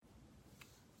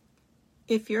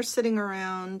If you're sitting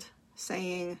around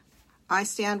saying, I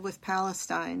stand with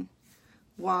Palestine,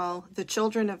 while the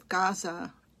children of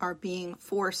Gaza are being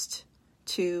forced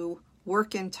to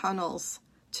work in tunnels,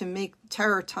 to make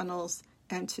terror tunnels,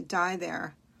 and to die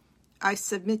there, I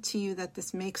submit to you that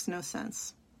this makes no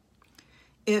sense.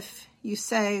 If you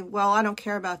say, well, I don't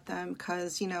care about them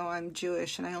because, I'm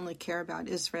Jewish and I only care about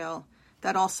Israel,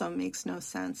 that also makes no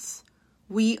sense.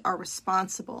 We are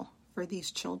responsible for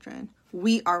these children.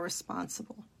 We are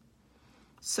responsible.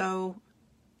 So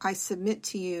I submit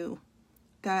to you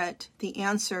that the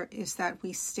answer is that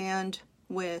we stand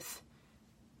with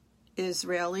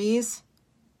Israelis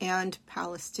and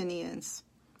Palestinians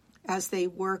as they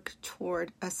work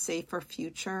toward a safer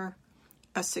future,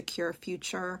 a secure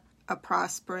future, a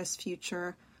prosperous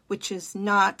future, which is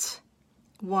not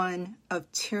one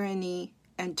of tyranny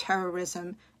and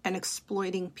terrorism and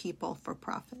exploiting people for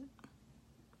profit.